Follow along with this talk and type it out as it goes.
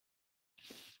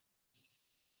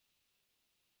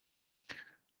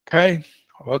Okay,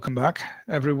 welcome back,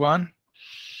 everyone.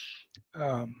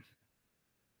 Um,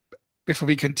 Before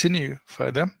we continue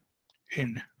further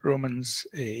in Romans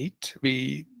 8,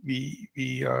 we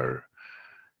are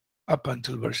up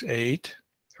until verse 8,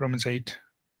 Romans 8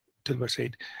 till verse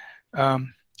 8.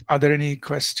 Um, are there any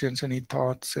questions, any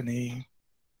thoughts, any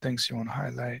things you want to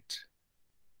highlight?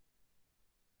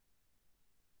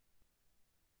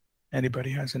 Anybody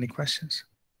has any questions?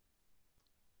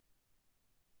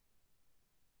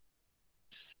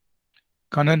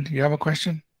 Kanan, you have a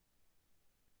question?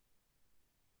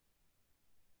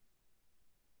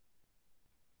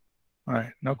 All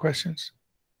right, no questions?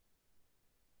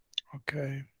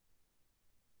 Okay.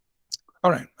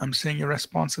 All right, I'm seeing your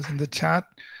responses in the chat.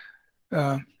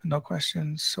 No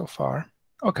questions so far.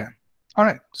 Okay. All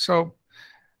right. So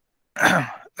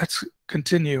let's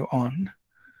continue on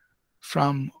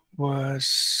from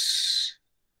verse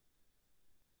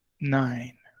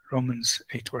 9, Romans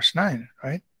 8, verse 9,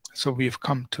 right? So we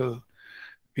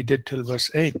did till verse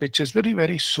 8, which is very,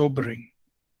 very sobering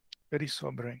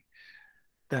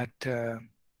that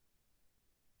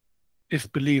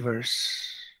if believers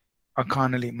are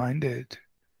carnally minded,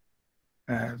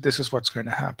 this is what's going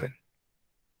to happen.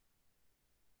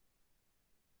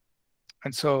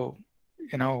 And so,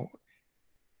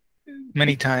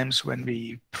 many times when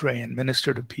we pray and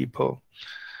minister to people,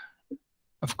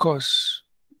 of course,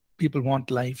 people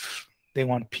want life, they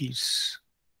want peace.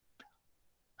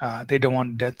 They don't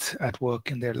want death at work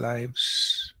in their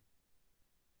lives.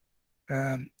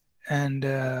 And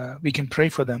we can pray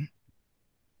for them.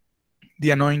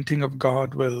 The anointing of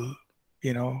God will,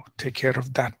 take care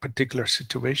of that particular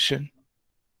situation.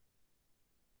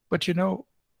 But,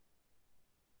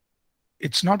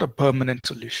 it's not a permanent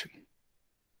solution.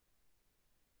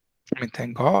 I mean,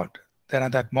 thank God that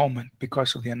at that moment,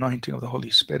 because of the anointing of the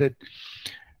Holy Spirit,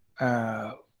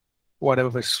 whatever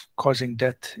was causing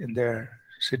death in their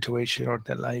situation or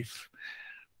their life,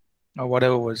 or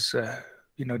whatever was,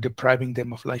 depriving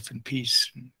them of life and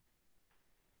peace,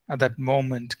 at that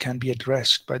moment can be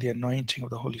addressed by the anointing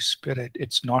of the Holy Spirit.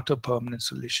 It's not a permanent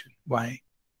solution. Why?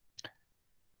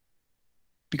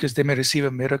 Because they may receive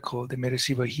a miracle, they may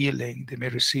receive a healing, they may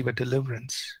receive a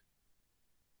deliverance.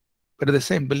 But if the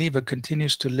same believer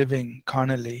continues to living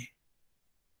carnally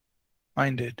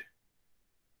minded,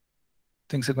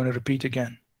 things are going to repeat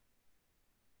again.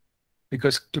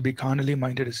 Because to be carnally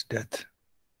minded is death.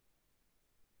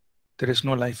 There is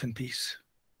no life and peace.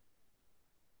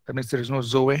 That means there is no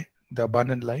Zoe, the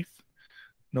abundant life,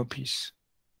 no peace.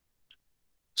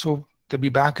 So they'll be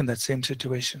back in that same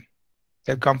situation.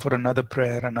 They'll come for another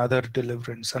prayer, another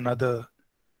deliverance, another.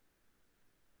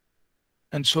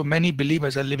 And so many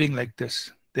believers are living like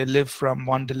this. They live from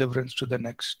one deliverance to the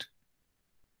next.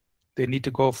 They need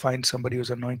to go find somebody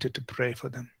who's anointed to pray for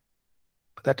them.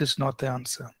 But that is not the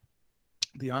answer.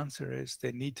 The answer is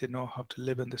they need to know how to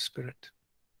live in the Spirit.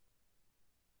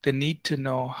 They need to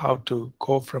know how to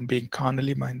go from being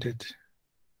carnally minded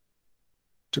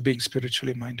to being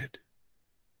spiritually minded,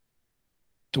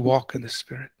 to walk in the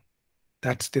Spirit.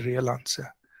 That's the real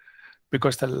answer.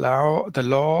 Because the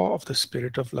law of the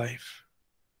Spirit of life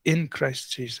in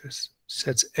Christ Jesus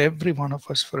sets every one of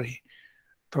us free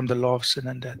from the law of sin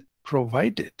and death,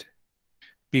 provided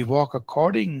we walk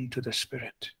according to the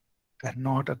Spirit and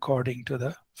not according to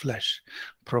the flesh,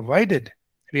 provided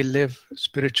we live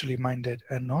spiritually minded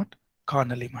and not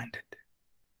carnally minded.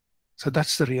 So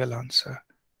that's the real answer.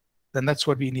 Then that's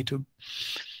what we need to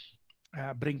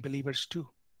bring believers to.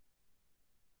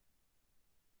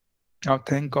 Now,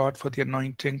 thank God for the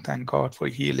anointing. Thank God for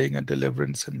healing and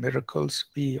deliverance and miracles.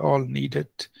 We all need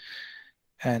it.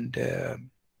 And,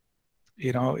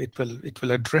 it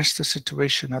will address the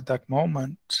situation at that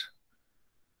moment.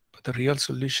 But the real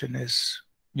solution is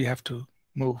we have to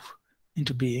move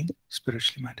into being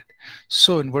spiritually minded.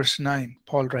 So in verse 9,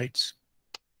 Paul writes,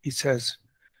 he says,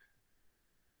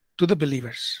 to the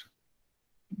believers,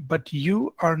 but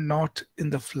you are not in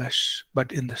the flesh,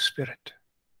 but in the Spirit.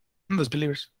 And those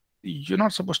believers, you're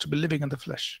not supposed to be living in the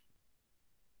flesh.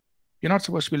 You're not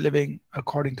supposed to be living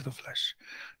according to the flesh.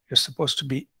 You're supposed to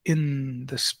be in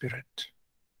the Spirit.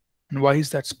 And why is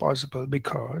that possible?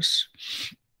 Because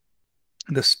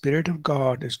the Spirit of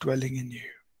God is dwelling in you.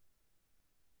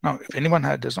 Now, if anyone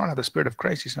does not have the Spirit of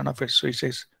Christ, he's none of it. So he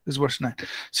says, this is verse 9.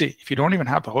 See, if you don't even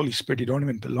have the Holy Spirit, you don't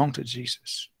even belong to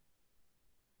Jesus.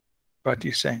 But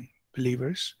he's saying,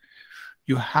 believers,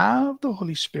 you have the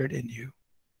Holy Spirit in you.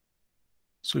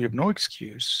 So you have no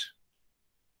excuse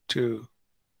to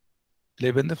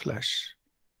live in the flesh,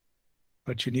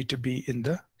 but you need to be in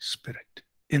the Spirit,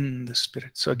 in the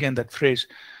Spirit. So again, that phrase,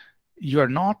 you are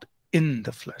not in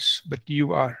the flesh, but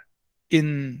you are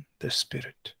in the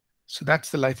Spirit. So that's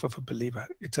the life of a believer.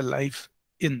 It's a life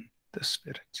in the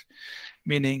Spirit,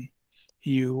 meaning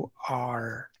you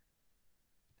are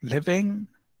living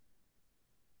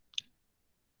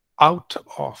out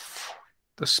of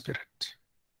the Spirit.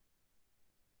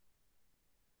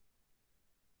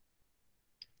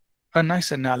 A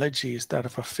nice analogy is that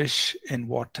of a fish in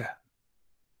water.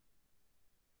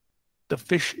 The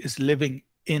fish is living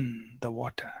in the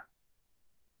water.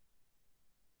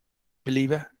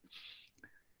 Believer,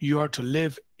 you are to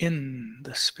live in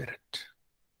the Spirit.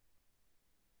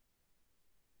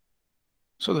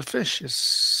 So the fish is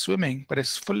swimming, but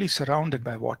it's fully surrounded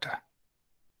by water.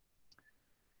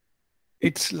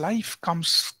 Its life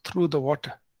comes through the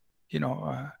water.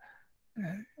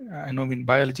 I know in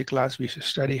biology class we should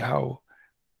study how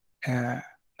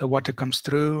the water comes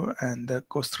through and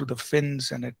goes through the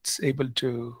fins, and it's able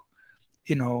to,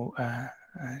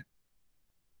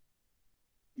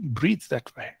 breathe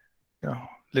that way,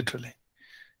 literally.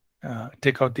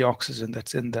 Take out the oxygen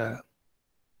that's in the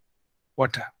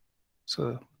water.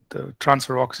 So the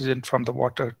transfer of oxygen from the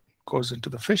water goes into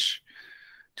the fish.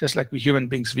 Just like we human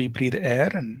beings, we breathe air,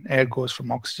 and air goes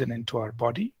from oxygen into our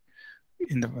body.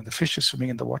 When the fish is swimming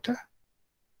in the water,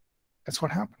 that's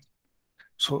what happens.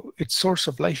 So its source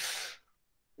of life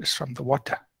is from the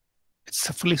water. It's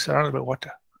fully surrounded by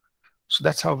water. So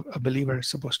that's how a believer is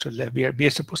supposed to live. We are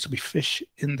supposed to be fish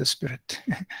in the Spirit,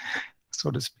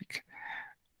 so to speak.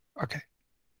 Okay.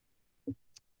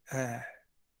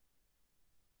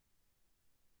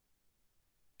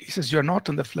 He says, you're not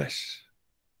in the flesh.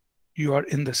 You are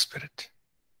in the Spirit.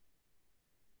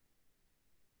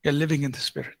 You're living in the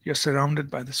Spirit. You're surrounded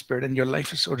by the Spirit, and your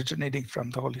life is originating from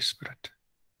the Holy Spirit.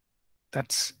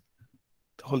 That's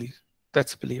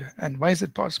the believer. And why is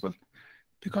it possible?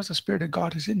 Because the Spirit of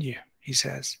God is in you. He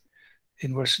says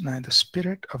in verse 9, the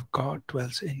Spirit of God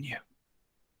dwells in you.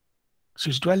 So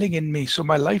he's dwelling in me. So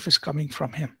my life is coming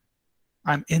from him.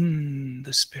 I'm in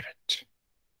the Spirit.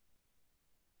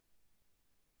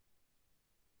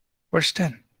 Verse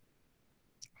 10.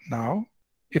 Now,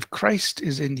 if Christ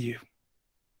is in you.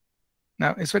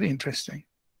 Now, it's very interesting.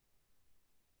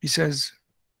 He says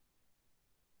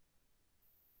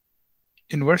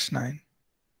in verse 9,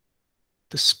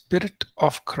 the Spirit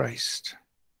of Christ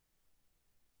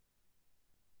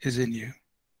is in you.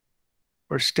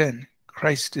 Verse 10,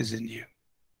 Christ is in you.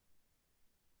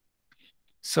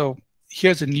 So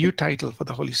here's a new title for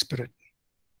the Holy Spirit.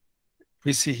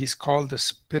 We see he's called the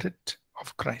Spirit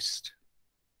of Christ.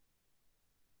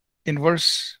 In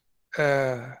verse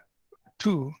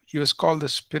 2, he was called the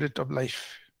Spirit of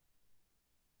life.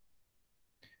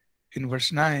 In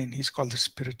verse 9, he's called the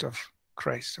Spirit of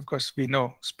Christ. Of course, we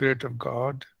know Spirit of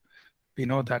God. We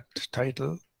know that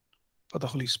title for the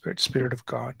Holy Spirit, Spirit of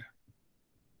God.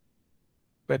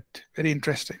 But very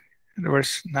interesting. In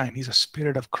verse 9, he's a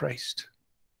Spirit of Christ.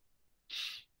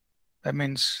 That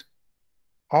means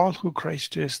all who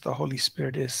Christ is, the Holy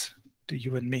Spirit is to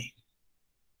you and me.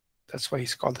 That's why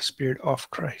he's called the Spirit of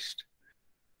Christ.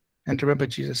 And remember,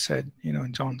 Jesus said,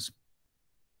 in John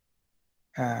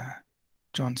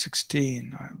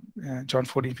 16, John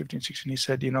 14, 15, 16, he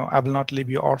said, I will not leave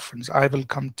you orphans. I will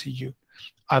come to you.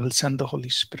 I will send the Holy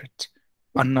Spirit,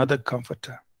 another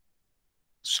comforter.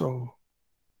 So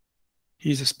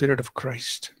he's the Spirit of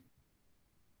Christ.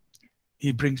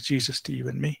 He brings Jesus to you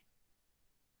and me.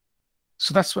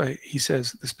 So that's why he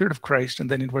says the Spirit of Christ. And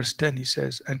then in verse 10, he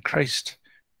says, and Christ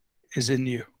is in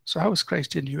you. So how is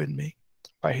Christ in you and me?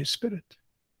 By his Spirit.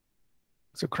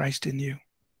 So Christ in you.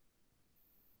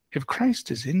 If Christ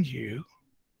is in you,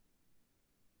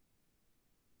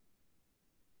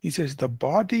 he says the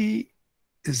body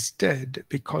is dead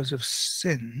because of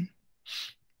sin.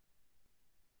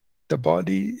 The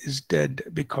body is dead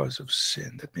because of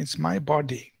sin. That means my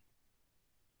body,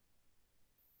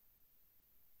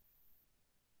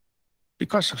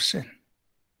 because of sin,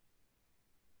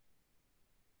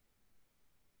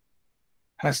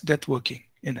 has death working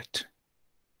in it.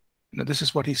 This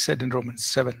is what he said in Romans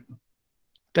 7.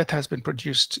 Death has been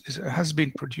produced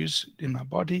in my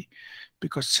body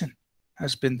because sin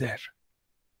has been there.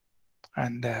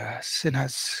 And sin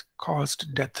has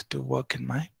caused death to work in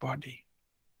my body.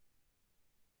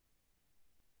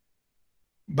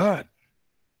 But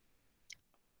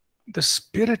the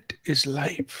Spirit is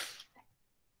life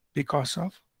because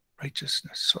of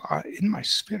righteousness. So in my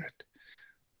spirit,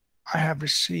 I have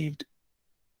received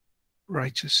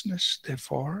righteousness.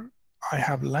 Therefore, I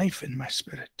have life in my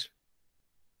spirit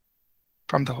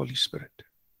from the Holy Spirit.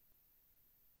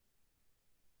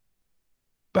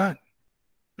 But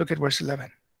look at verse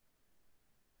 11.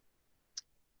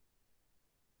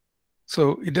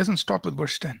 So it doesn't stop with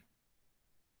verse 10.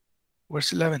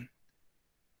 Verse 11.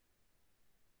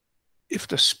 If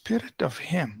the Spirit of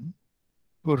Him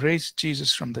who raised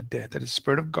Jesus from the dead, that is, the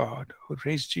Spirit of God who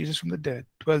raised Jesus from the dead,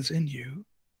 dwells in you,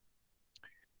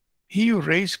 He who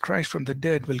raised Christ from the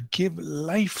dead will give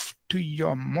life to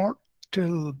your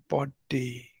mortal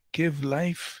body. Give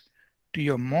life to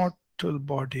your mortal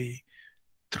body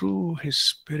through His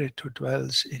Spirit who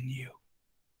dwells in you.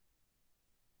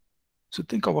 So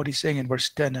think of what he's saying in verse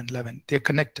 10 and 11. They're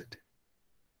connected.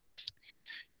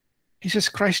 He says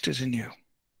Christ is in you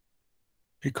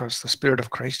because the Spirit of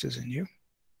Christ is in you.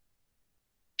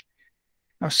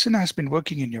 Now sin has been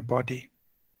working in your body.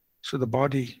 So the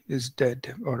body is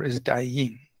dead or is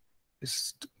dying.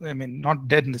 Not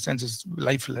dead in the sense it's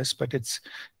lifeless, but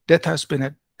death has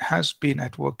been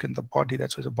at work in the body.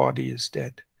 That's why the body is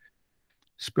dead.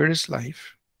 Spirit is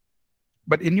life,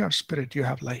 but in your spirit you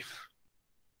have life.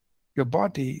 Your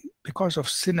body, because of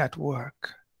sin at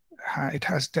work, it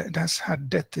has had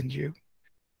death in you.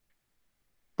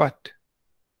 But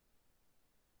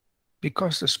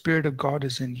because the Spirit of God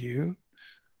is in you,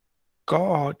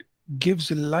 God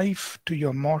gives life to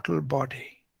your mortal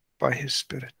body by His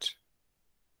Spirit.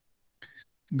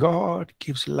 God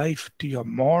gives life to your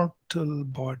mortal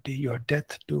body, your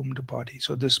death-doomed body.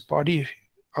 So this body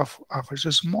of ours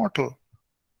is mortal.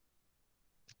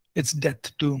 It's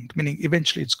death-doomed, meaning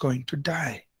eventually it's going to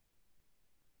die.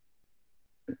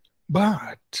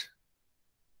 But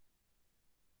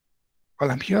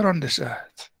while I'm here on this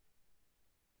earth,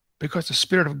 because the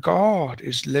Spirit of God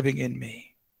is living in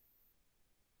me,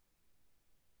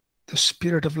 the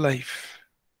Spirit of life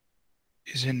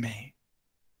is in me.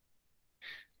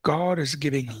 God is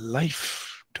giving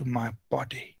life to my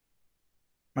body,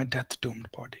 my death-doomed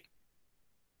body.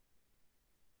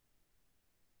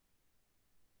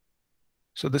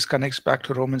 So this connects back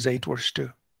to Romans 8, verse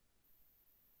 2.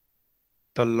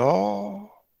 The law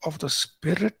of the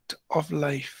Spirit of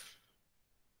life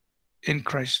in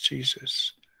Christ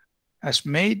Jesus has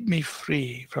made me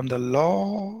free from the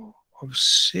law of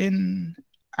sin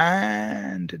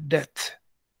and death.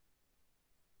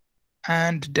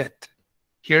 And death.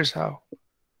 Here's how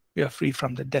we are free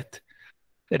from the death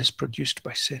that is produced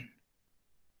by sin.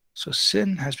 So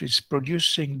sin has been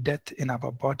producing death in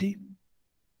our body,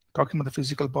 talking about the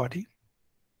physical body.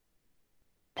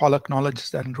 Paul acknowledges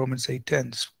that in Romans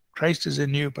 8:10. Christ is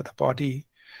in you, but the body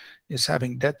is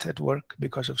having death at work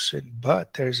because of sin.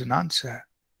 But there is an answer.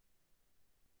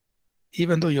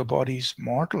 Even though your body is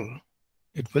mortal,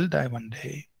 it will die one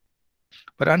day.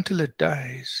 But until it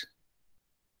dies,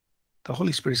 the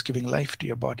Holy Spirit is giving life to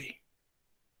your body.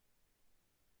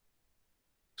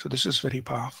 So this is very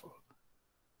powerful.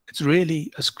 It's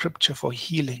really a scripture for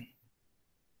healing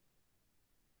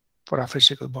for our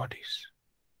physical bodies.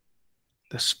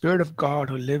 The Spirit of God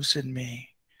who lives in me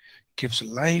gives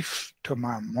life to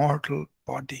my mortal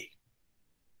body.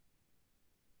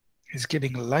 He's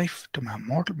giving life to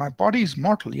my body is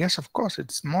mortal. Yes, of course,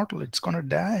 it's mortal. It's going to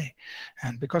die.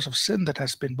 And because of sin that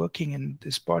has been working in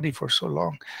this body for so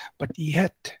long. But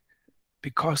yet,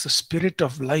 because the Spirit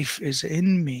of life is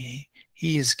in me,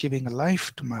 He is giving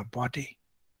life to my body.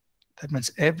 That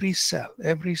means every cell,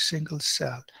 every single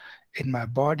cell in my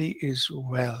body is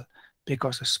well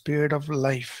because the Spirit of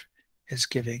life is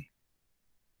giving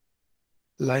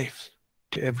life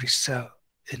to every cell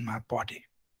in my body.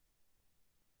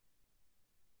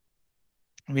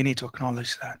 We need to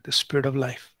acknowledge that the Spirit of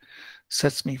life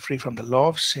sets me free from the law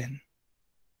of sin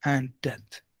and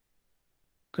death.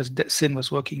 Because sin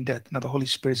was working death. Now the Holy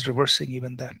Spirit is reversing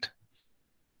even that.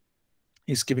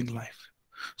 He's giving life.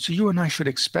 So you and I should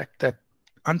expect that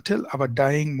until our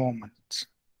dying moments,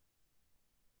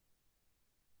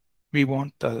 we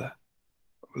want the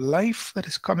life that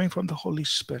is coming from the Holy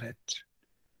Spirit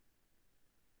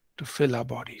to fill our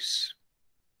bodies,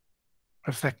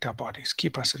 affect our bodies,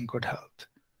 keep us in good health,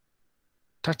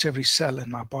 touch every cell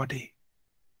in my body,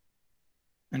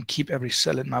 and keep every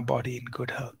cell in my body in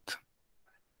good health.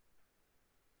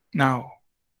 Now,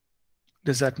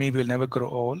 does that mean we'll never grow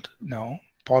old? No.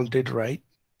 Paul did write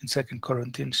in 2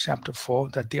 Corinthians chapter 4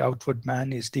 that the outward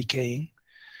man is decaying.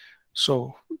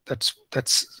 So that's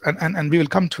and we will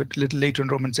come to it a little later in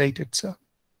Romans 8. It's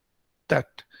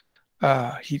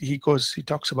he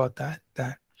talks about that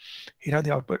the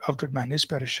outward man is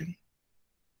perishing.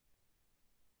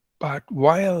 But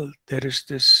while there is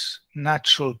this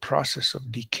natural process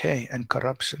of decay and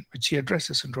corruption, which he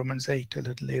addresses in Romans 8 a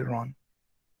little later on,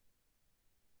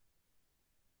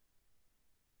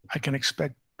 I can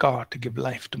expect God to give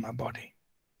life to my body,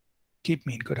 keep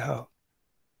me in good health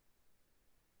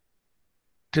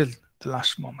till the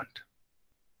last moment.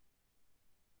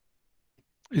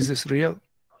 Is this real?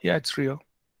 Yeah, it's real.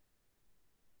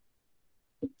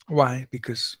 Why?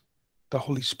 Because the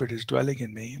Holy Spirit is dwelling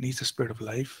in me, and He's the Spirit of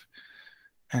life.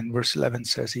 And verse 11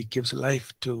 says He gives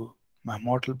life to my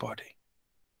mortal body.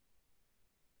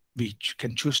 We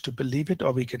can choose to believe it,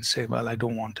 or we can say, well, I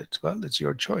don't want it. Well, it's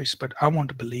your choice, but I want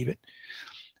to believe it.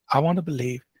 I want to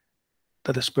believe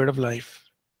that the Spirit of life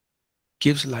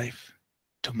gives life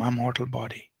to my mortal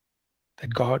body,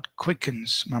 that God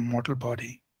quickens my mortal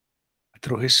body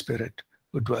through His Spirit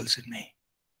who dwells in me.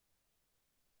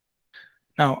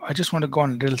 Now, I just want to go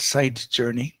on a little side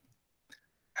journey.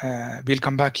 We'll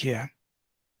come back here.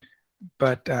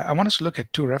 But I want us to look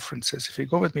at two references. If you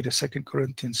go with me to 2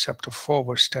 Corinthians chapter 4,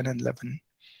 verse 10 and 11,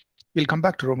 we'll come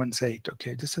back to Romans 8.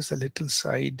 Okay, this is a little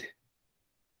side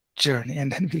journey,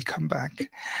 and then we'll come back.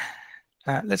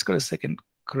 Let's go to 2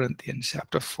 Corinthians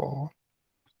chapter 4,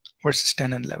 verses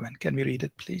 10 and 11. Can we read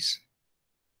it, please?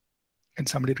 Can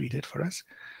somebody read it for us?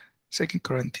 2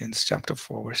 Corinthians chapter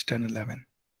 4, verse 10 and 11.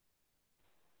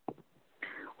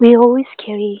 We always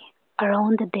carry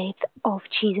around the death of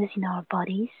Jesus in our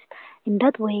bodies. In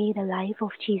that way, the life of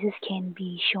Jesus can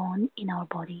be shown in our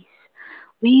bodies.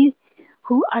 We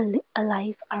who are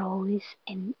alive are always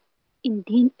in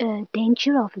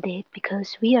danger of death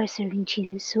because we are serving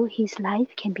Jesus, so His life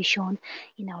can be shown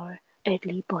in our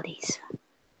earthly bodies.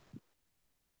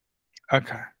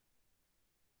 Okay.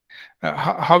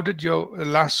 How did your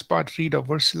last part read of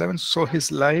verse 11? So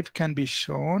His life can be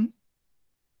shown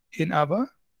in our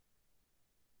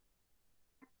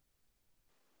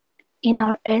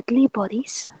earthly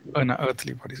bodies. in our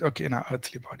earthly bodies. Okay, in our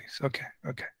earthly bodies. Okay.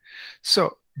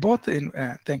 So both in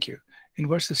thank you, in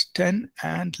verses 10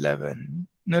 and 11,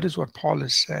 notice what Paul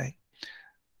is saying.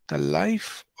 The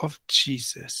life of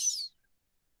Jesus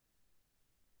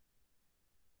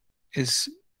is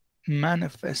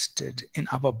manifested in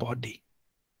our body.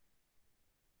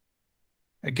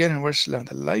 Again, in verse 11,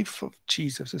 the life of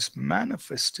Jesus is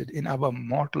manifested in our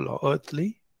mortal or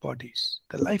earthly bodies.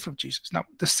 The life of Jesus. Now,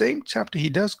 the same chapter, he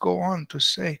does go on to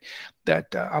say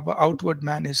that our outward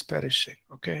man is perishing.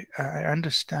 Okay, I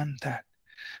understand that.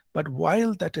 But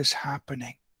while that is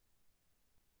happening,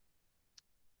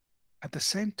 at the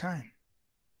same time,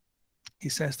 he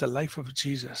says the life of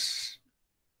Jesus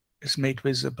is made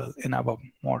visible in our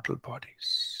mortal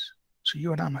bodies. So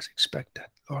you and I must expect that,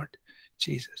 Lord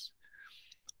Jesus,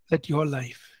 let your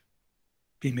life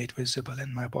be made visible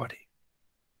in my body.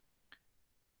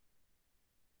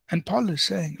 And Paul is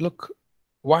saying, look,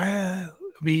 while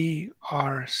we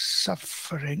are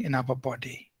suffering in our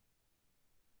body,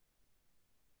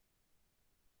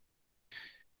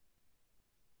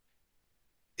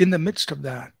 in the midst of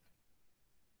that,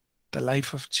 the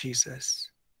life of Jesus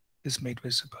is made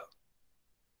visible.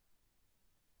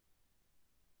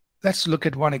 Let's look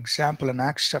at one example in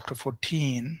Acts chapter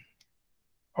 14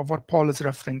 of what Paul is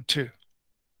referring to.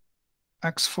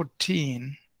 Acts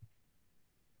 14,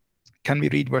 can we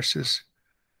read verses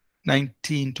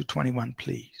 19 to 21,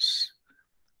 please?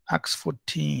 Acts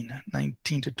 14,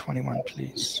 19 to 21,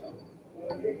 please.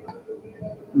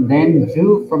 Then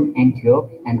Jews from Antioch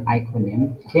and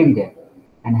Iconium came there,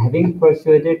 and having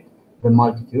persuaded the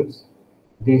multitudes,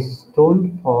 they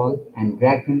stoned Paul and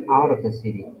dragged him out of the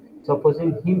city,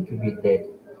 supposing him to be dead.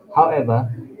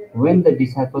 However, when the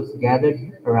disciples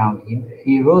gathered around him,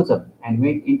 he rose up and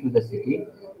went into the city,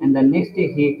 and the next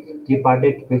day he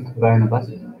departed with Barnabas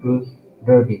to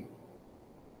Derbe.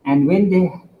 And when they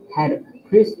had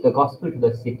preached the gospel to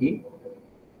the city,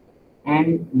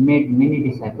 and made many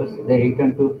disciples, they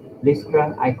returned to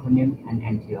Lystra, Iconium, and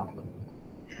Antioch.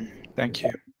 Thank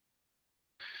you.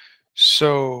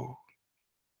 So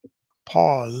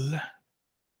Paul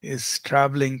is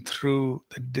traveling through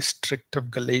the district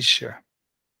of Galatia,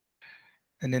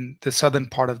 and in the southern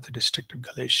part of the district of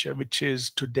Galatia, which is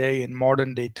today in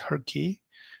modern day Turkey.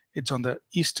 It's on the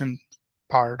eastern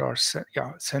part, or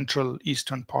central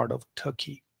eastern part of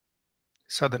Turkey,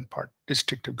 southern part,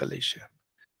 district of Galatia.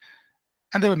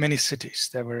 And there were many cities.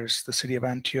 There was the city of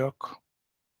Antioch,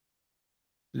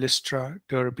 Lystra,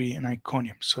 Derbe, and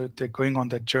Iconium. So they're going on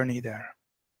that journey there.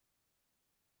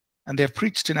 And they've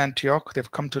preached in Antioch. They've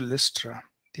come to Lystra.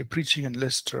 They're preaching in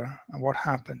Lystra. And what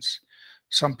happens?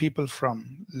 Some people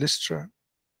from Lystra,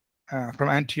 from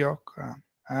Antioch,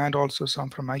 and also some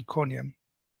from Iconium,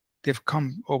 they've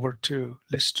come over to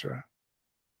Lystra.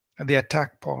 And they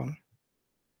attack Paul.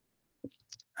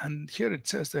 And here it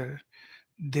says that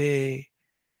they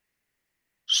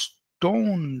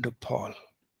stoned Paul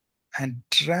and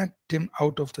dragged him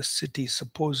out of the city,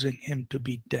 supposing him to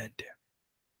be dead.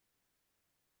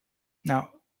 Now,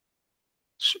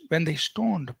 when they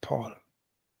stoned Paul,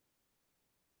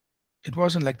 it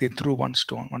wasn't like they threw one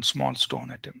small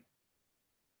stone at him.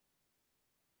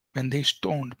 When they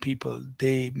stoned people,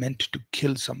 they meant to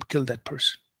kill that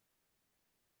person.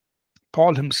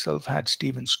 Paul himself had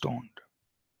Stephen stoned.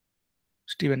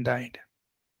 Stephen died.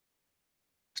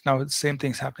 Now the same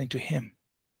thing's happening to him.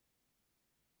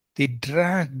 They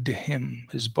dragged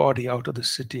his body out of the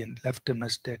city and left him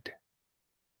as dead.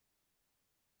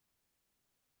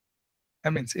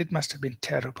 That means it must have been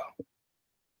terrible.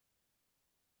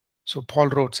 So Paul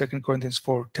wrote 2 Corinthians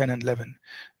 4:10 and 11,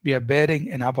 we are bearing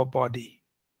in our body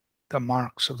the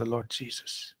marks of the Lord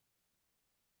Jesus.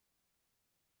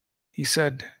 He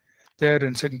said there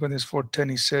in 2 Corinthians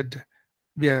 4:10, he said,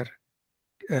 we are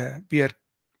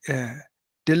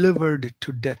delivered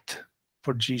to death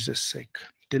for Jesus' sake.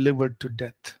 Delivered to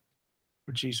death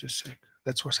for Jesus' sake.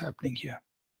 That's what's happening here.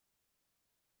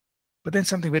 But then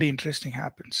something very interesting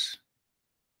happens.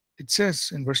 It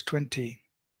says in verse 20,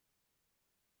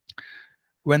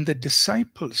 when the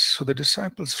disciples, so the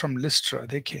disciples from Lystra,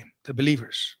 they came, the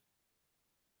believers,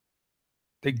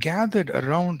 they gathered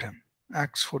around him.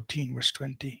 Acts 14, verse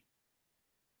 20.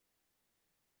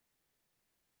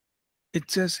 It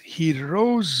says, he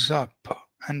rose up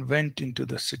and went into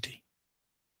the city.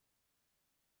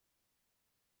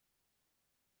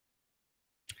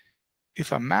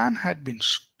 If a man had been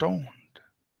stoned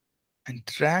and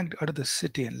dragged out of the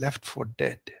city and left for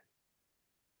dead,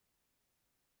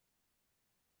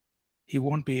 he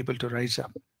won't be able to rise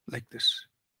up like this.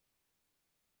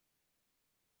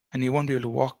 And he won't be able to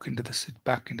walk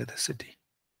back into the city.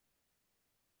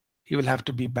 He will have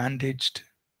to be bandaged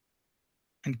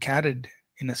and carried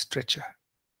in a stretcher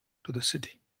to the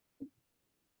city.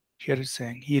 Here it's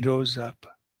saying he rose up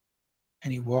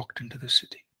and he walked into the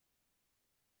city.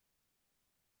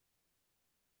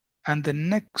 And the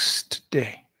next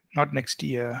day, not next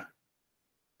year,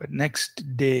 but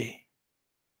next day,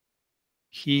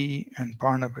 he and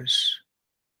Barnabas,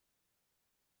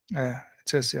 it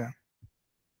says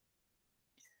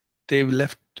they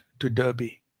left to Derbe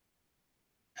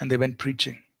and they went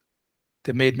preaching.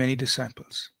 They made many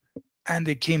disciples. And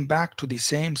they came back to the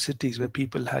same cities where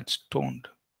people had stoned.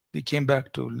 They came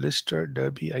back to Lystra,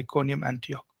 Derbe, Iconium,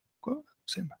 Antioch.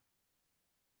 Same.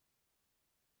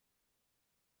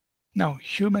 Now,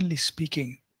 humanly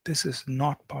speaking, this is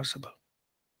not possible.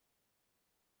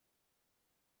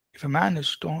 If a man is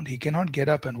stoned, he cannot get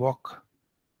up and walk.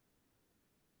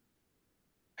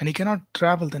 And he cannot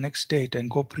travel the next day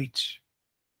and go preach.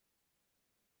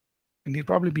 And he'll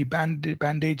probably be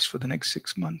bandaged for the next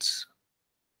 6 months.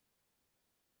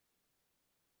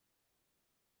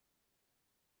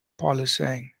 Paul is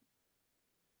saying,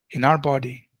 in our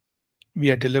body,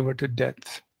 we are delivered to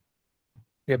death.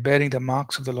 We are bearing the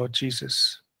marks of the Lord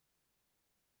Jesus.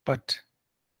 But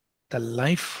the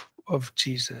life of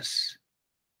Jesus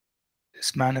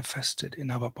is manifested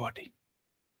in our body.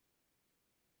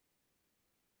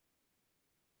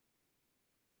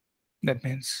 That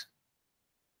means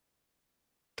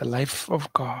the life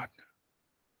of God,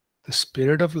 the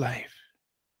Spirit of life,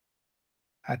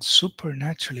 had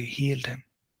supernaturally healed him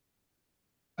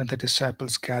when the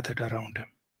disciples gathered around him.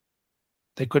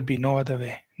 There could be no other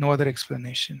way, no other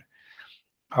explanation.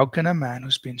 How can a man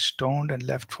who's been stoned and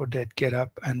left for dead get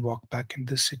up and walk back in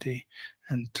the city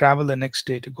and travel the next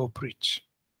day to go preach?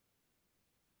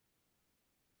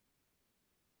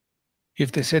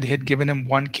 If they said he had given him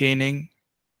one caning,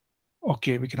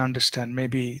 okay, we can understand.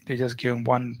 Maybe they just gave him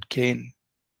one cane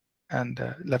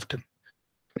and left him.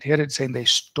 But here it's saying they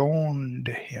stoned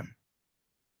him.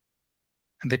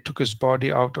 And they took his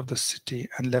body out of the city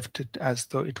and left it as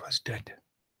though it was dead.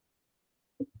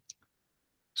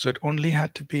 So it only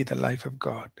had to be the life of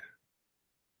God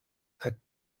that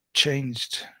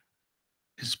changed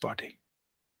his body.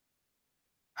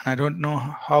 And I don't know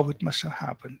how it must have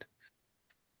happened.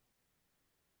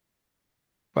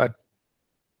 But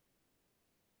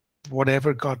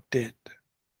whatever God did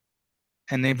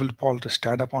enabled Paul to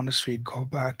stand up on his feet, go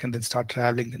back, and then start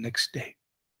traveling the next day.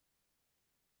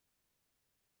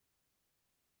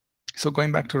 So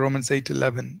going back to Romans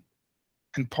 8:11,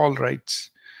 and Paul writes,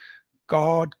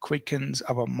 God quickens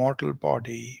our mortal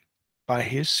body by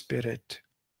his Spirit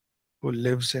who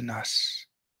lives in us.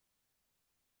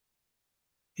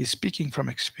 He's speaking from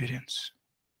experience.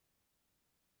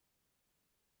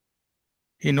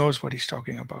 He knows what he's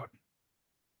talking about.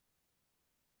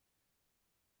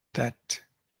 That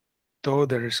though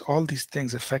there is all these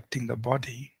things affecting the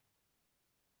body,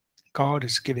 God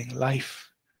is giving life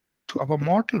to our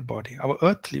mortal body, our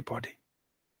earthly body,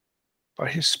 by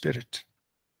his Spirit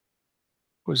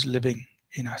who is living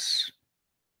in us.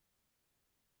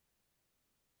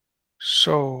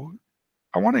 So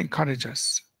I want to encourage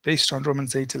us, based on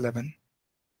Romans 8:11,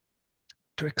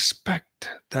 to expect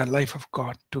the life of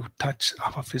God to touch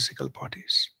our physical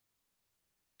bodies.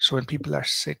 So when people are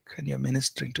sick and you're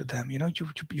ministering to them,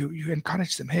 you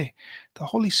encourage them. Hey, the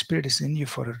Holy Spirit is in you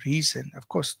for a reason. Of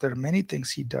course, there are many things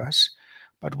He does,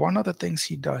 but one of the things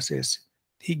He does is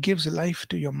He gives life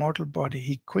to your mortal body.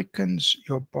 He quickens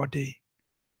your body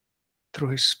through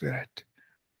His Spirit.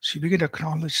 So you begin to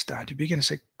acknowledge that. You begin to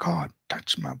say, God,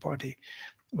 touch my body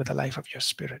with the life of your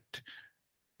Spirit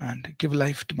and give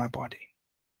life to my body.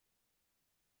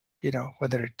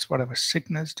 Whether it's whatever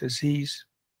sickness, disease,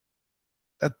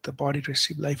 let the body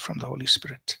receive life from the Holy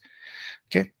Spirit.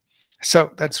 Okay,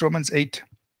 so that's Romans 8,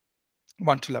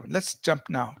 1-11. Let's jump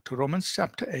now to Romans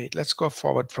chapter 8. Let's go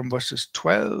forward from verses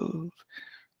 12.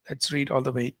 Let's read all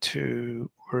the way to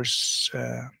verse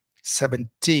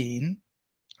 17.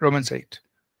 Romans 8,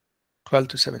 12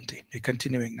 to 17. We're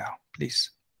continuing now.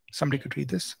 Please, somebody could read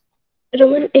this.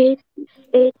 Romans 8,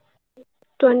 8,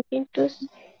 20 to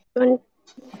 12.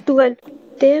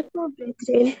 Therefore,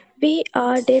 brethren, we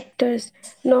are debtors,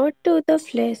 not to the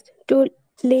flesh, to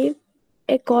live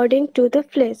according to the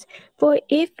flesh. For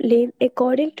if live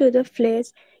according to the flesh,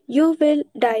 you will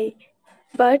die.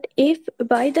 But if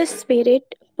by the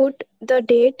Spirit put the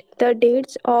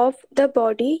deeds of the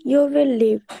body, you will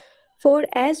live. For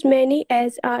as many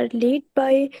as are led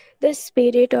by the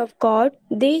Spirit of God,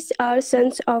 these are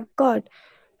sons of God.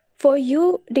 For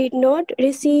you did not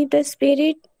receive the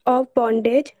spirit of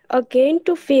bondage again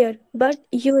to fear, but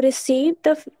you received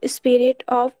the spirit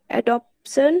of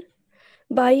adoption,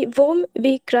 by whom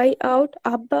we cry out,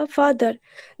 Abba, Father.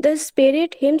 The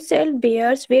Spirit Himself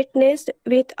bears witness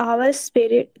with our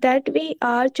spirit that we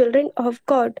are children of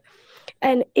God.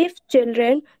 And if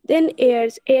children, then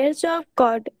heirs, heirs of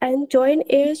God, and joint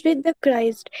heirs with the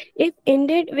Christ, if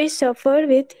indeed we suffer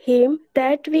with Him,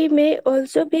 that we may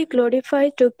also be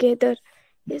glorified together.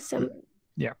 Yes,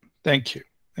 Yeah, thank you.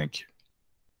 Thank you.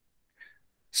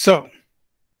 So,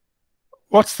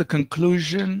 what's the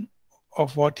conclusion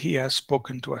of what he has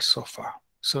spoken to us so far?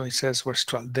 So he says, verse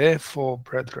 12, therefore,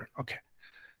 brethren. Okay.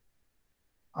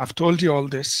 I've told you all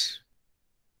this.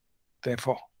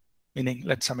 Therefore, meaning,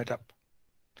 let's sum it up.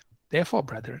 Therefore,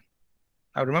 brethren.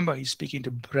 Now remember, he's speaking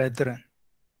to brethren.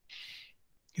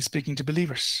 He's speaking to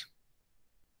believers.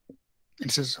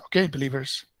 And he says, okay,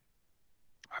 believers,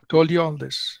 I've told you all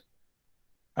this.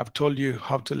 I've told you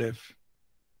how to live.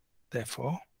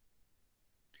 Therefore,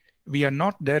 we are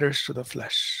not debtors to the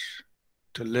flesh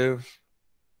to live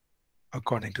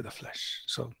according to the flesh.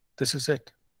 So this is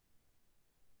it.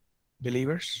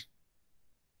 Believers,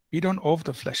 we don't owe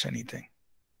the flesh anything.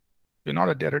 You're not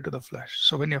a debtor to the flesh.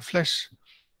 So when your flesh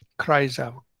cries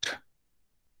out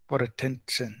for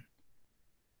attention,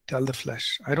 tell the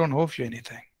flesh, I don't owe you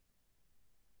anything.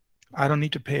 I don't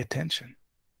need to pay attention.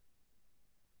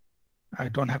 I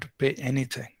don't have to pay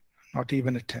anything, not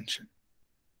even attention.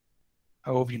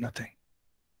 I owe you nothing.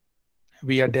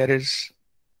 We are debtors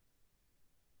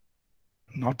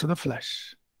not to the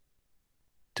flesh,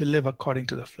 to live according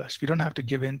to the flesh. We don't have to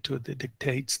give in to the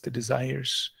dictates, the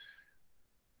desires,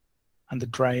 and the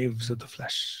drives of the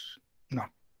flesh. No.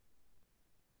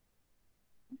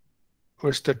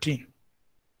 Verse 13.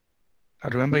 Now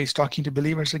remember, he's talking to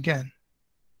believers again.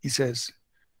 He says,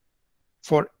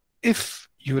 for if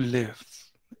you live,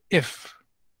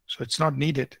 so it's not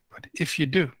needed, but if you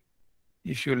do,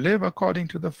 if you live according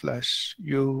to the flesh,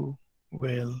 you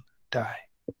will die.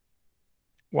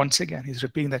 Once again, he's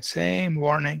repeating that same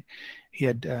warning he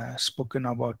had spoken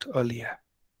about earlier.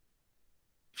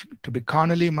 To be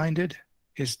carnally minded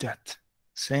is death.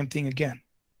 Same thing again.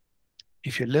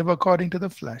 If you live according to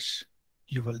the flesh,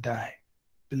 you will die.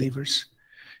 Believers,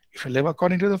 if you live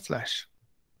according to the flesh,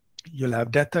 you'll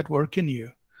have death at work in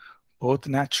you, both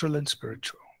natural and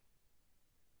spiritual.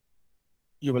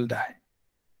 You will die.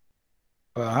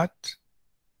 But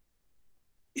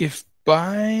if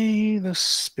by the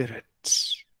Spirit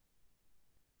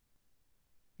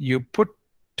you put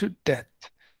to death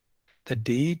the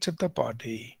deeds of the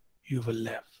body, you will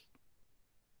live.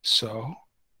 So,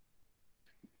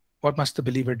 what must the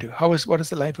believer do? What is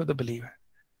the life of the believer?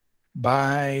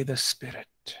 By the Spirit,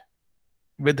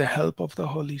 with the help of the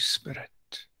Holy Spirit,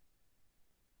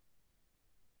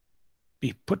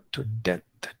 be put to death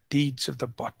the deeds of the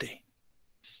body.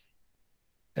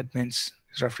 That means,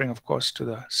 he's referring, of course, to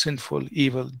the sinful,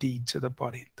 evil deeds of the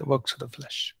body, the works of the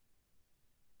flesh.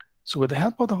 So with the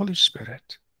help of the Holy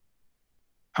Spirit,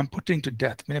 I'm putting to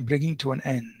death, meaning bringing to an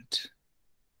end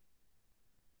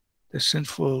the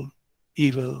sinful,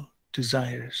 evil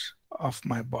desires of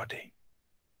my body.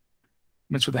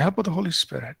 Means with the help of the Holy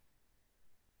Spirit,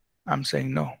 I'm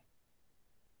saying no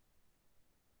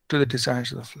to the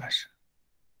desires of the flesh.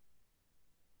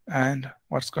 And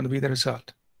what's going to be the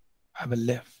result? I will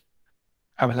live.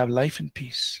 I will have life in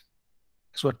peace,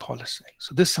 is what Paul is saying.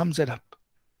 So this sums it up.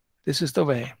 This is the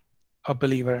way a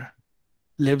believer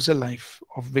lives a life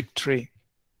of victory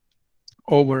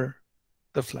over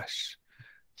the flesh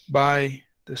by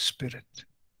the Spirit.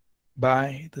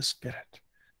 By the Spirit.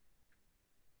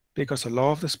 Because the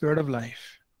law of the Spirit of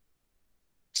life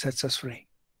sets us free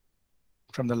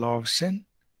from the law of sin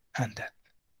and death.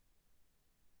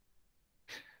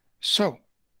 So,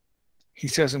 he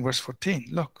says in verse 14,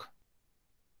 look,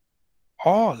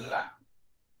 all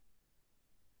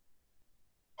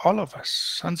of us,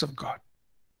 sons of God,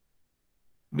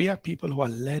 we are people who are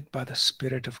led by the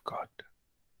Spirit of God.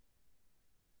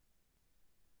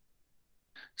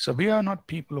 So we are not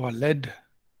people who are led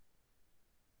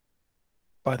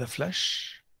by the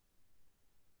flesh.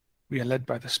 We are led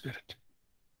by the Spirit.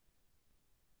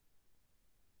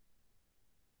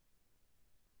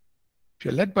 If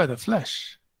you're led by the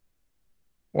flesh,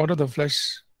 what do the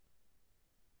flesh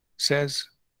says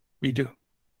we do?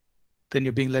 Then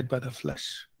you're being led by the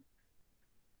flesh.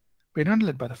 We're not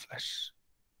led by the flesh.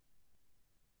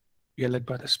 We are led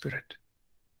by the Spirit.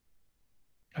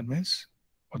 That means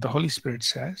what the Holy Spirit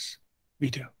says, we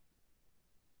do.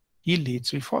 He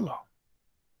leads, we follow.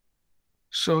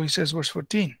 So he says, verse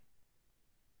 14,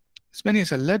 as many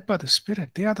as are led by the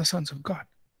Spirit, they are the sons of God.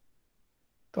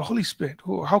 The Holy Spirit,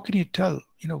 how can you tell,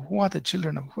 who are the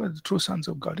children of, who are the true sons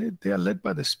of God? They are led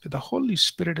by the Spirit. The Holy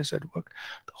Spirit is at work.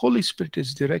 The Holy Spirit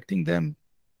is directing them,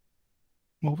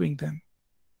 moving them,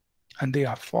 and they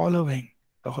are following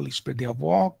the Holy Spirit. They are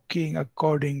walking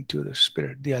according to the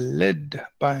Spirit. They are led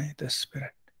by the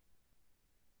Spirit.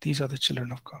 These are the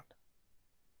children of God.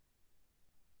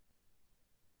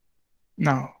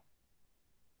 Now,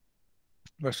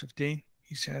 verse 15,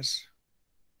 he says,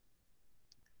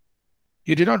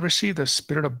 you did not receive the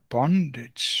spirit of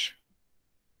bondage,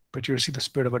 but you received the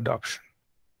spirit of adoption.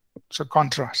 So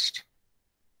contrast.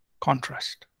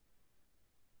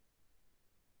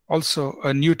 Also,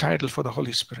 a new title for the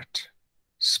Holy Spirit,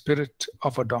 Spirit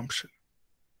of Adoption.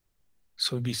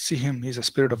 So we see him, he's a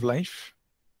spirit of life.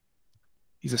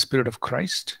 He's a spirit of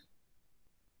Christ.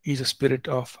 He's a spirit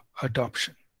of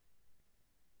adoption.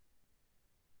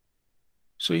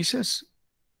 So he says,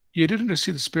 you didn't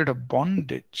receive the spirit of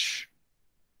bondage,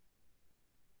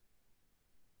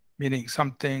 meaning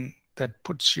something that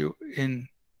puts you in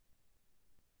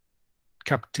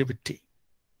captivity.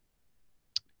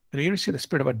 But you receive the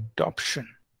spirit of adoption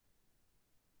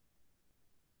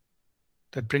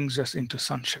that brings us into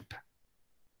sonship.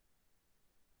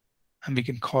 And we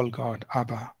can call God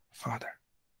Abba, Father.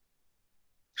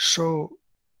 So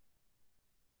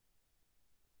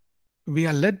we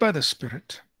are led by the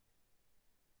Spirit,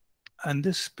 and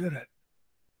this Spirit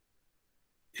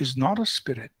is not a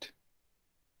spirit,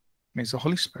 means the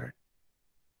Holy Spirit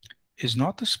is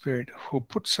not the Spirit who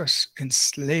puts us in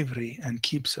slavery and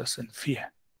keeps us in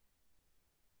fear.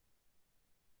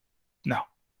 No,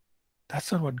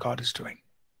 that's not what God is doing.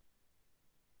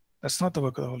 That's not the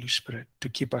work of the Holy Spirit to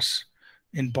keep us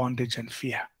in bondage and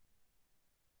fear.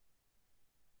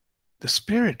 The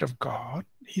Spirit of God,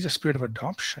 he's a spirit of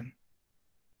adoption.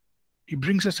 He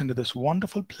brings us into this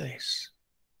wonderful place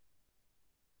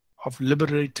of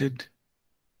liberated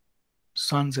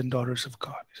sons and daughters of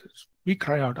God. He says, we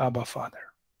cry out, Abba, Father.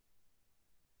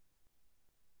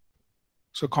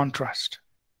 So contrast.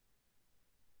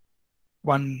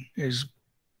 One is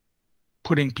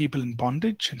putting people in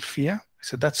bondage and fear.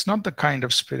 So that's not the kind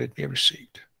of spirit we have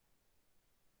received.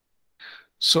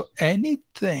 So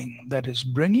anything that is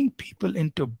bringing people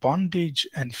into bondage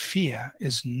and fear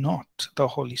is not the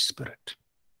Holy Spirit.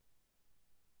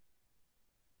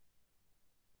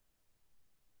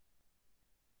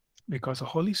 Because the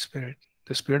Holy Spirit,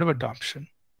 the spirit of adoption,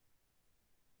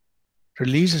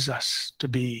 releases us to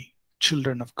be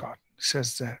children of God. It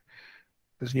says that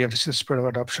we have the spirit of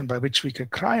adoption by which we can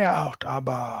cry out,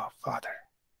 Abba, Father.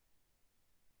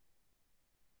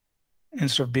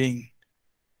 Instead of being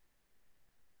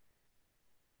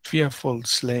fearful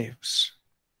slaves,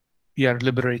 we are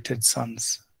liberated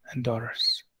sons and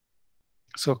daughters.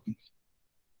 So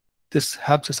this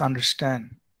helps us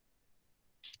understand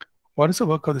what is the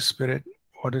work of the Spirit,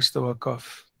 what is the work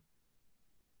of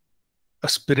a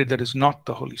spirit that is not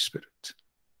the Holy Spirit.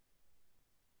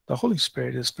 The Holy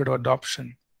Spirit, the spirit of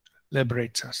adoption,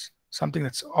 liberates us. Something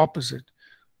that's opposite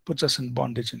puts us in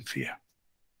bondage and fear.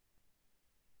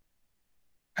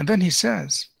 And then he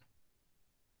says,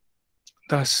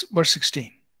 thus, verse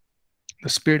 16, the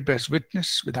Spirit bears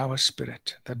witness with our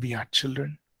spirit that we are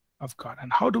children of God.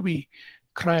 And how do we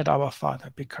cry at our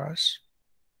Father? Because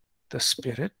the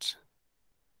Spirit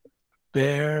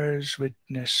bears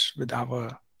witness with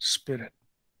our spirit.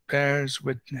 Bears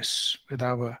witness with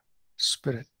our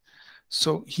spirit.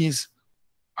 So he's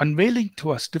unveiling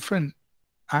to us different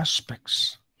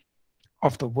aspects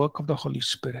of the work of the Holy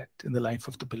Spirit in the life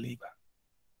of the believer.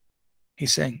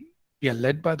 He's saying we are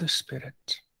led by the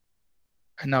Spirit.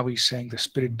 And now he's saying the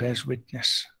Spirit bears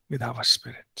witness with our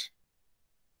spirit.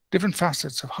 Different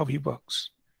facets of how he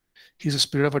works. He's a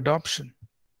spirit of adoption.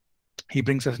 He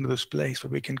brings us into this place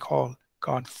where we can call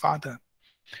God Father.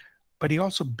 But he's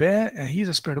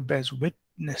a spirit who bears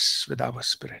witness with our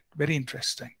spirit. Very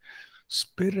interesting.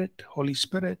 Spirit, Holy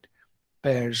Spirit,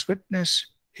 bears witness.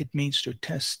 It means to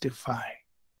testify.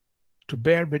 To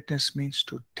bear witness means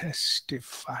to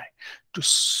testify, to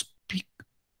speak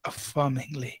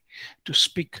affirmingly, to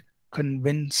speak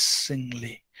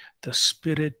convincingly. The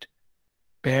Spirit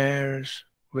bears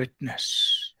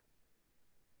witness.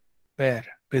 Bear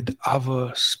with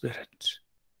our spirit.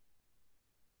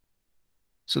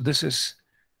 So this is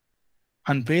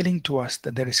unveiling to us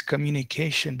that there is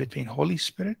communication between Holy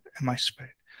Spirit and my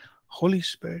spirit. Holy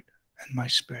Spirit and my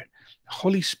spirit.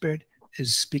 Holy Spirit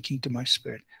is speaking to my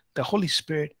spirit. The Holy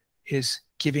Spirit is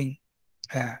giving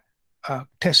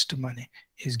testimony.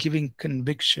 He's giving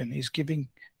conviction. He's giving,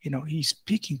 he's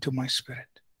speaking to my spirit.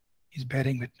 He's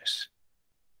bearing witness.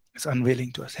 It's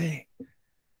unveiling to us. Hey,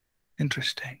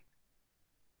 interesting.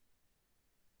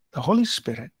 The Holy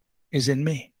Spirit is in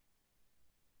me.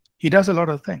 He does a lot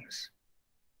of things.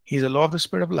 He's the law of the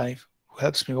Spirit of life who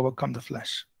helps me overcome the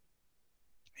flesh.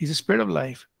 He's the Spirit of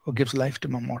life who gives life to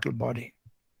my mortal body.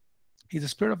 He's the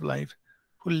Spirit of life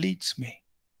who leads me.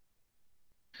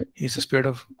 He's the Spirit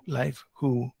of life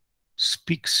who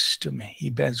speaks to me. He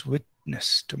bears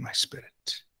witness to my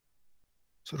spirit.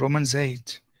 So Romans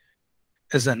 8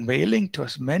 is unveiling to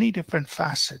us many different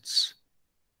facets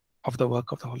of the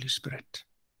work of the Holy Spirit.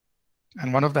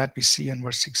 And one of that we see in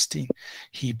verse 16.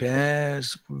 He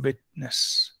bears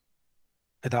witness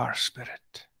with our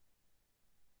spirit.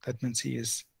 That means he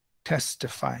is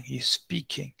testifying, he is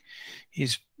speaking, he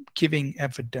is giving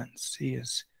evidence, he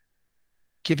is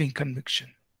giving conviction.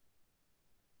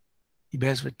 He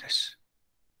bears witness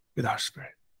with our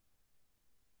spirit.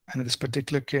 And in this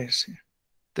particular case,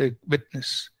 the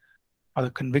witness or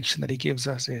the conviction that he gives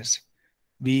us is,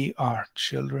 we are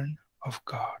children of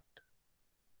God.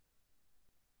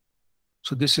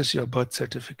 So this is your birth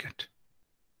certificate.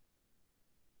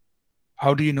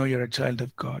 How do you know you're a child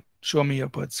of God? Show me your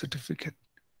birth certificate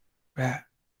where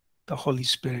the Holy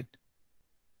Spirit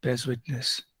bears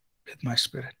witness with my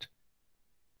spirit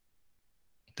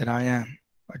that I am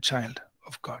a child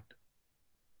of God.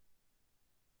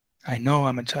 I know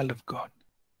I'm a child of God.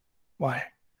 Why?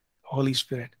 The Holy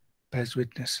Spirit bears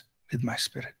witness with my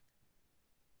spirit.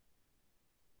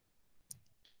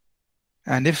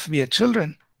 And if we are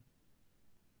children,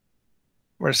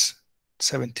 verse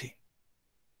 17,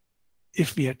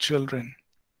 if we are children,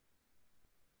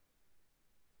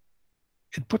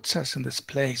 it puts us in this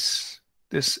place,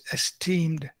 this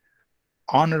esteemed,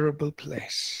 honorable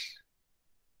place,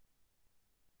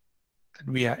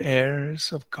 that we are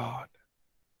heirs of God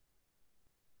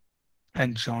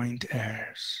and joint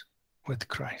heirs with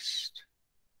Christ.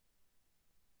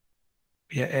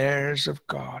 We are heirs of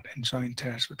God and joint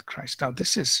heirs with Christ. Now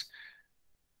this is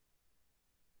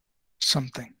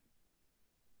something,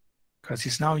 because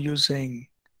he's now using,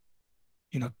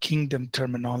 kingdom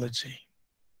terminology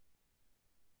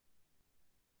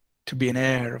to be an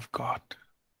heir of God,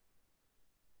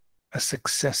 a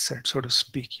successor, so to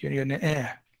speak. You're an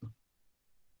heir.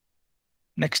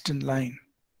 Next in line.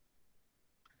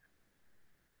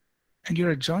 And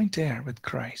you're a joint heir with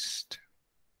Christ,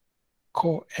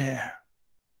 co-heir.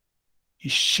 You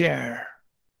share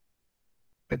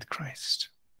with Christ.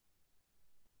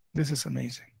 This is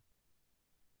amazing.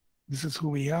 This is who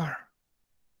we are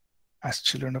as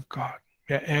children of God.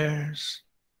 We are heirs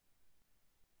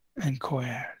and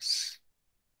co-heirs.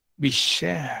 We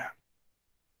share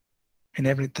in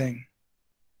everything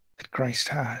that Christ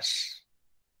has.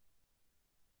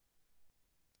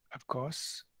 Of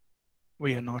course,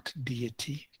 we are not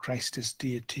deity. Christ is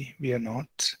deity. We are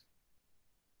not.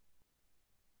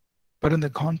 But in the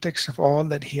context of all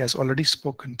that he has already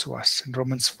spoken to us in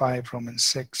Romans 5, Romans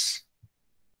 6,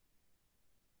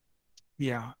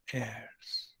 we are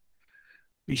heirs.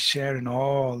 We share in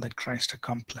all that Christ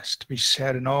accomplished. We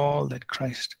share in all that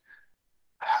Christ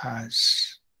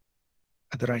has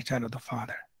at the right hand of the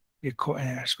Father. We are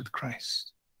co-heirs with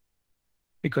Christ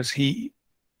because he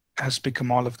has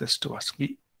become all of this to us.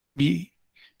 We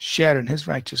share in his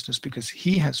righteousness because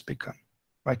he has become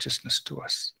righteousness to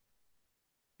us.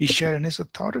 We share in his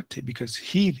authority because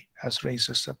he has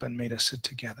raised us up and made us sit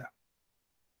together.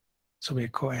 So we're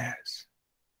co-heirs.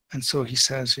 And so he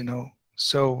says,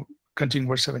 so continue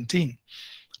verse 17.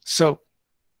 So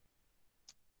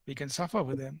we can suffer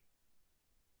with him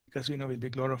because we know we'll be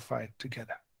glorified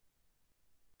together.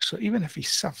 So even if we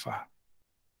suffer,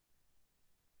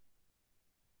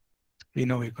 we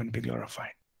know we're going to be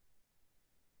glorified.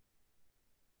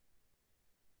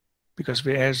 Because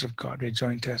we're heirs of God, we're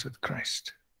joint heirs with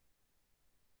Christ.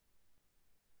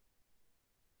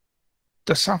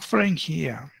 The suffering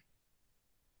here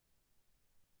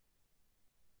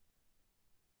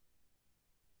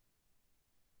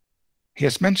he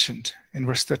has mentioned in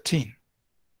verse 13.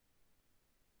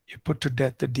 You put to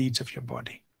death the deeds of your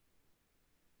body.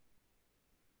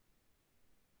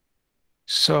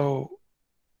 So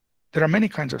there are many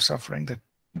kinds of suffering that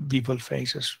we will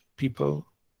face as people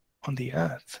on the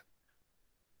earth.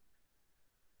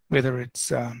 Whether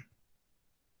it's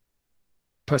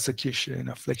persecution,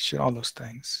 affliction, all those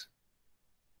things.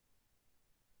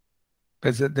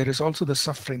 But there is also the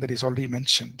suffering that is already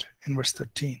mentioned in verse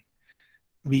 13.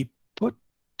 We put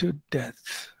to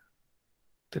death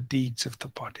the deeds of the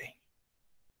body.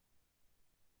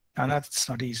 Now that's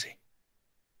not easy.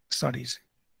 It's not easy.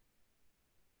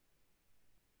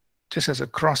 Just as a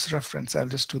cross-reference, I'll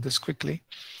just do this quickly.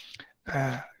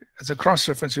 As a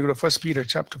cross-reference, you go to 1 Peter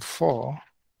chapter 4.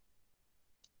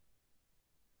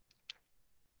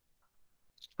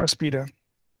 1 Peter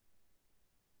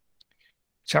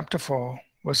chapter 4,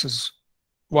 verses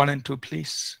 1 and 2,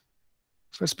 please.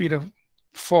 1 Peter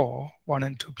 4, 1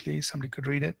 and 2, please. Somebody could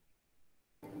read it.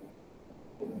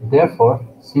 Therefore,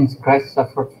 since Christ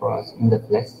suffered for us in the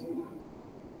flesh,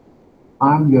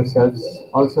 arm yourselves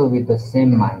also with the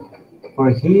same mind. For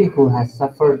he who has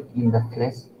suffered in the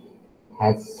flesh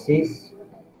has ceased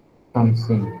from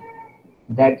sin,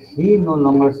 that he no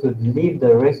longer should live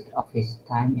the rest of his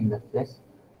time in the flesh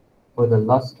for the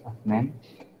lust of men,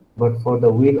 but for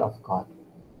the will of God.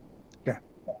 Yeah.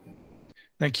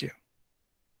 Thank you.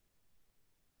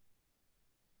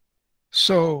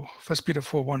 So, 1 Peter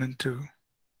 4, 1 and 2,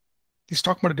 he's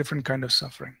talking about a different kind of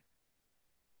suffering.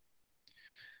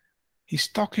 He's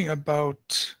talking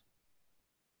about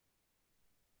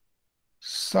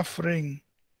suffering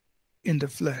in the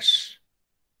flesh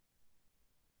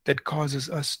that causes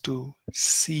us to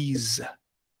cease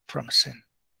from sin.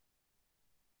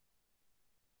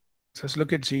 So let's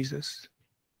look at Jesus,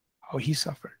 how he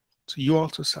suffered. So you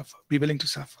also suffer. Be willing to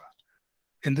suffer.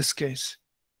 In this case,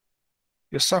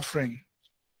 you're suffering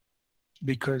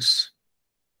because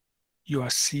you are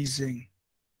ceasing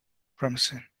from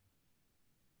sin.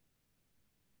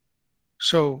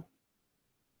 So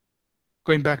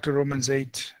going back to Romans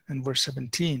 8 and verse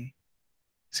 17,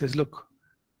 it says, look,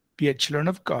 be a children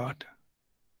of God,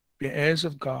 be heirs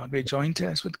of God, we're joint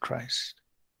heirs with Christ.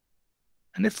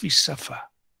 And if we suffer,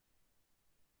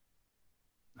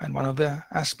 and one of the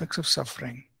aspects of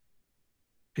suffering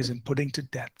is in putting to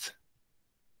death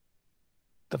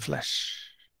the flesh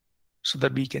so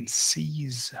that we can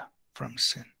cease from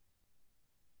sin.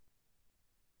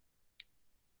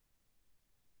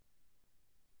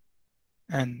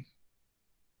 And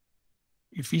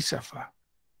if we suffer,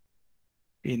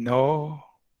 we know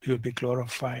we will be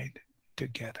glorified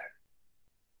together.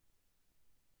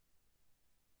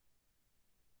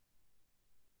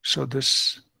 So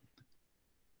this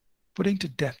putting to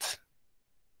death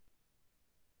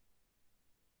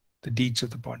the deeds of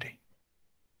the body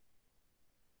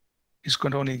is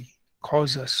going to only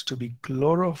cause us to be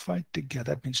glorified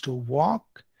together. That means to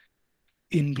walk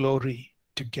in glory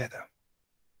together.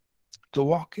 To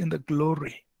walk in the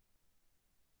glory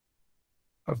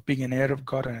of being an heir of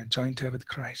God and a joint heir with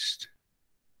Christ.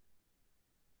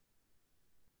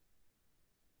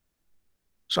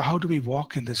 So how do we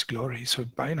walk in this glory? So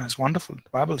it's wonderful. The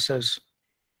Bible says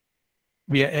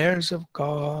we are heirs of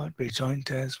God, we're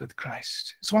joint heirs with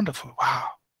Christ. It's wonderful. Wow.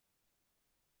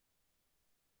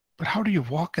 But how do you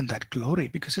walk in that glory?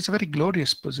 Because it's a very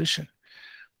glorious position.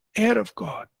 Heir of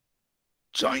God,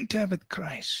 joint heir with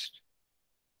Christ.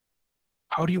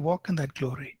 How do you walk in that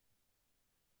glory?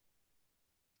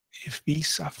 If we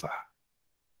suffer,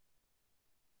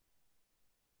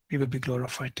 we will be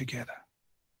glorified together.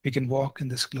 We can walk in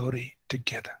this glory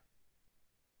together.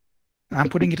 I'm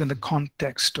putting it in the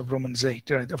context of Romans 8.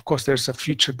 Right? Of course, there's a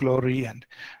future glory, and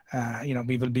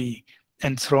we will be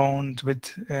enthroned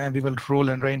with, we will rule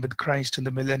and reign with Christ in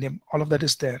the millennium. All of that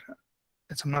is there.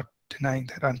 I'm not denying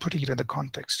that. I'm putting it in the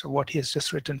context of what He has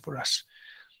just written for us.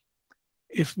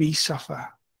 If we suffer,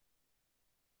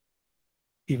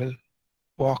 we will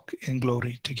walk in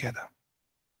glory together.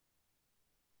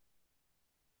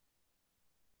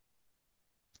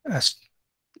 As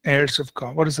heirs of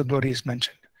God, what is the glory is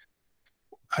mentioned?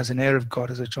 as an heir of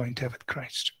God, as a joint heir with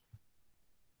Christ.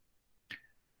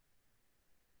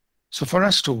 So for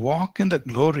us to walk in the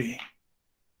glory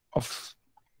of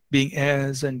being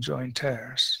heirs and joint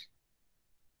heirs,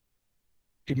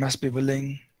 we must be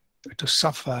willing to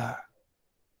suffer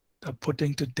the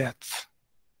putting to death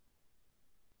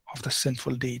of the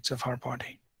sinful deeds of our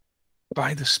body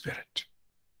by the Spirit.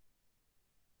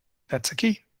 That's the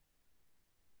key.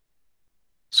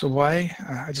 So why,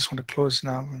 I just want to close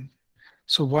now.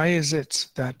 So why is it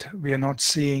that we are not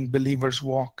seeing believers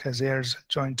walk as heirs,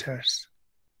 joint heirs?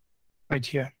 Right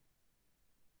here.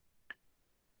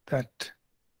 That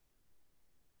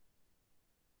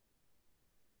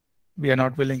we are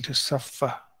not willing to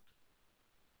suffer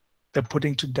the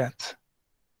putting to death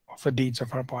of the deeds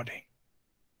of our body.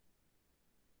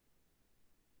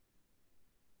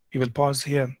 We will pause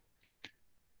here.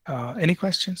 Any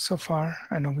questions so far?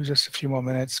 I know we're just a few more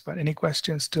minutes, but any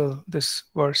questions till this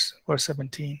verse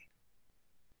 17?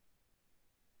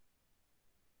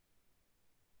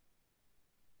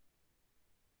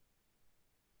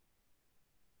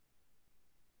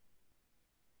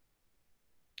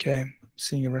 Okay,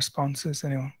 seeing your responses.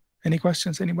 Anyone? Any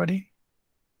questions, anybody?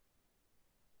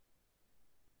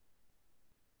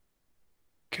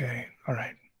 Okay, all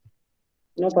right.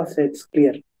 No, Pastor, it's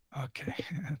clear. Okay,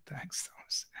 thanks,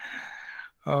 Thomas.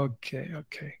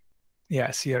 Okay. Yeah,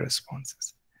 I see your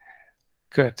responses.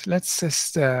 Good. Let's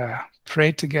just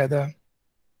pray together,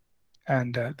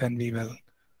 and then we will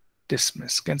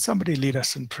dismiss. Can somebody lead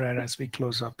us in prayer as we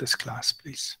close up this class,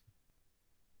 please?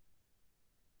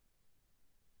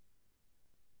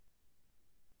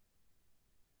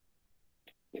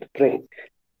 Pray.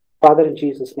 Father, in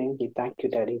Jesus' name, we thank you,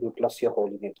 Daddy. We bless your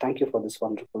holy name. Thank you for this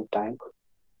wonderful time,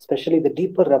 especially the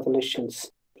deeper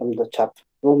revelations from the chapter,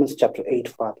 Romans chapter 8,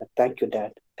 Father. Thank you,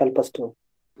 Dad. Help us to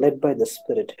led by the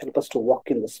Spirit. Help us to walk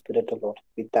in the Spirit, O Lord.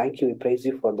 We thank you. We praise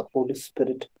you for the Holy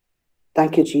Spirit.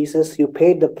 Thank you, Jesus. You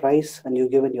paid the price and you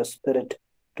given your Spirit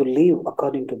to live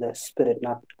according to the Spirit,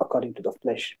 not according to the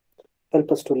flesh.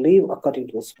 Help us to live according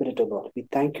to the Spirit, O Lord. We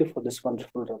thank you for this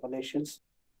wonderful revelations.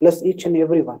 Bless each and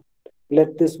every one.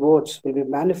 Let these words will be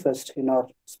manifest in our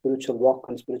spiritual walk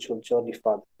and spiritual journey,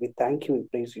 Father. We thank you, we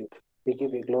praise you. We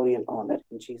give you glory and honor.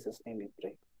 In Jesus' name we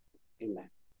pray. Amen.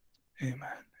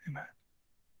 Amen.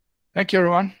 Thank you,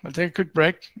 everyone. We'll take a quick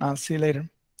break. I'll see you later.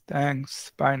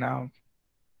 Thanks. Bye now.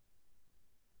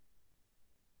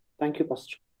 Thank you,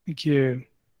 Pastor. Thank you.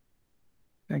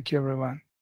 Thank you, everyone.